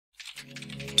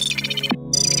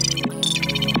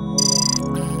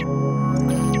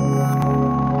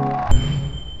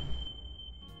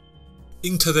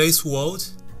In today's world,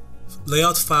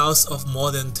 layout files of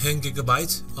more than 10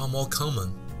 GB are more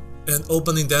common, and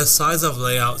opening that size of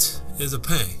layout is a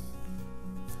pain.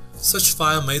 Such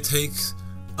file may take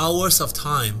hours of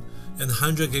time and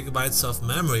 100 GB of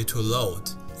memory to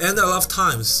load, and a lot of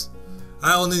times,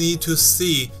 I only need to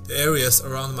see the areas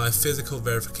around my physical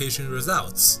verification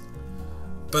results,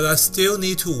 but I still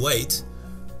need to wait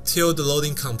till the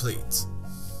loading completes.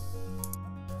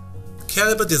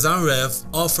 Calibre DESIGNrev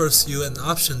offers you an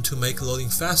option to make loading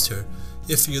faster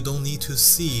if you don't need to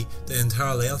see the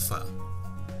entire layout file.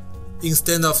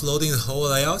 Instead of loading the whole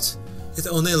layout, it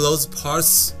only loads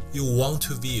parts you want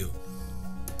to view.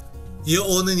 You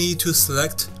only need to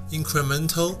select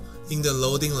incremental in the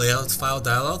loading layout file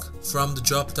dialog from the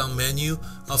drop-down menu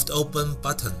of the open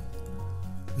button.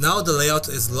 Now the layout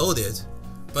is loaded,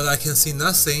 but I can see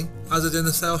nothing other than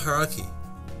the cell hierarchy.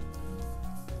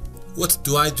 What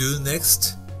do I do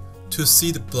next to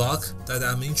see the block that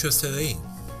I'm interested in?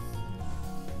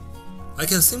 I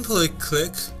can simply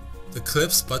click the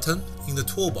Clips button in the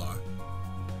toolbar.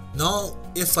 Now,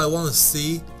 if I want to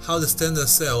see how the standard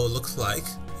cell looks like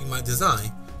in my design,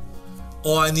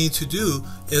 all I need to do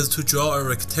is to draw a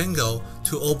rectangle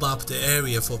to open up the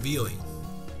area for viewing.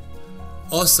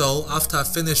 Also, after I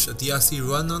finish a DRC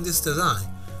run on this design,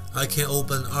 I can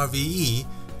open RVE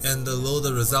and load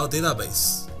the result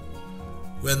database.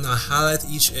 When I highlight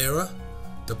each error,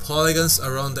 the polygons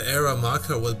around the error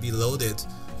marker will be loaded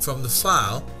from the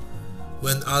file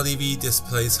when RDV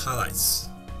displays highlights.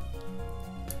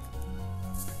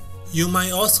 You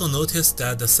might also notice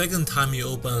that the second time you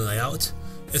open a layout,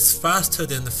 it's faster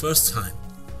than the first time.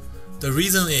 The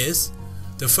reason is,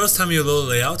 the first time you load a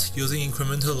layout using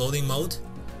incremental loading mode,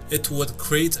 it would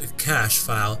create a cache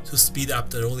file to speed up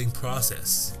the loading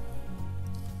process.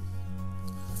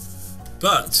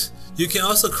 But you can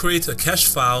also create a cache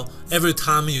file every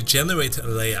time you generate a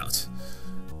layout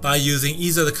by using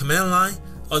either the command line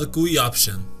or the GUI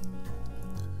option.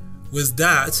 With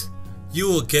that, you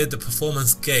will get the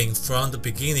performance gain from the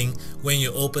beginning when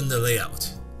you open the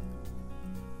layout.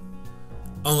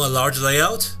 On a large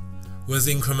layout, with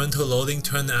incremental loading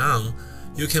turned on,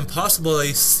 you can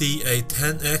possibly see a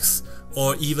 10x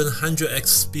or even 100x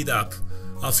speed up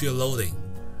of your loading.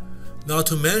 Not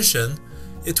to mention,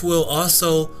 it will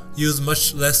also use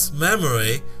much less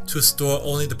memory to store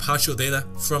only the partial data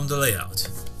from the layout.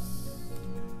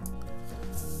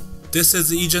 This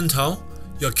is Tong,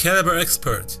 your Calibre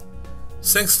expert.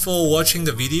 Thanks for watching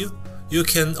the video. You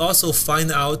can also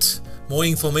find out more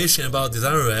information about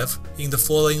DESIGNrev in the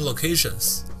following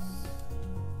locations.